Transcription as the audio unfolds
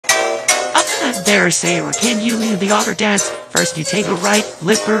There, sailor, can you lead the otter dance? First you take a right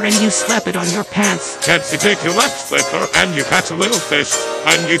flipper and you slap it on your pants. Can't you take your left flipper and you catch a little fish?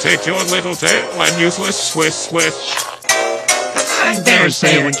 And you take your little tail and you swish, swish, swish. There,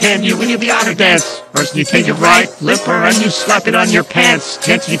 sailor, can you lead the otter dance? First you take your right flipper and you slap it on your pants.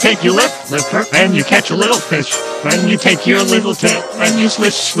 Can't you take your left flipper and you catch a little fish? Then you take your little tail and you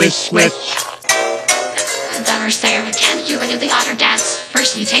swish, swish, swish. There, sailor, can you lead the otter dance?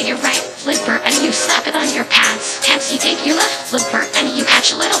 First you take your right flipper and you slap it on your pants. Can't you take your left flipper and you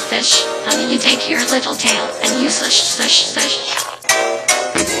catch a little fish? Then you take your little tail and you swish, swish, swish.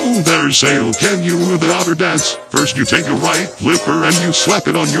 Oh, there, sailor, can you lead the otter dance? First you take your right flipper and you slap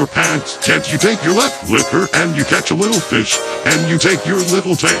it on your pants. Can't you take your left flipper and you catch a little fish? And you take your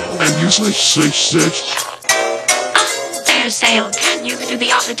little tail and you swish, swish, swish. There, sailor, can you do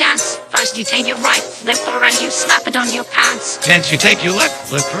the otter dance? First you take your right flipper and you slap it on your pants. Can't you take your left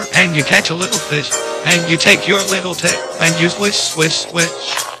flipper and you catch a little fish? And you take your little tail and you swish, swish, swish.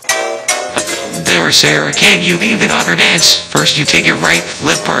 There, Sarah, can you lead the otter dance? First you take your right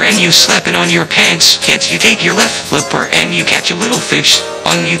flipper and you slap it on your pants. Can't you take your left flipper and you catch a little fish?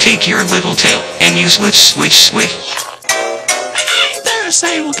 And you take your little tail and you swish, swish, swish. There,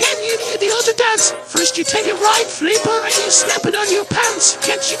 sailor, can you lead the otter dance? First you take your right flipper and you slap it on your pants.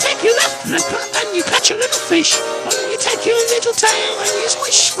 Can't you take your left flipper and you catch a little fish? And you take your little tail and you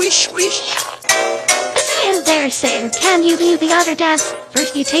swish, swish, swish. There, sailor, can you lead the otter dance?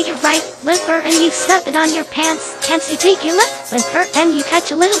 First you take your right flipper and you slap it on your pants. Can't you take your left flipper and you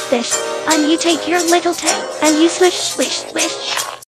catch a little fish? And you take your little tail and you swish, swish, swish.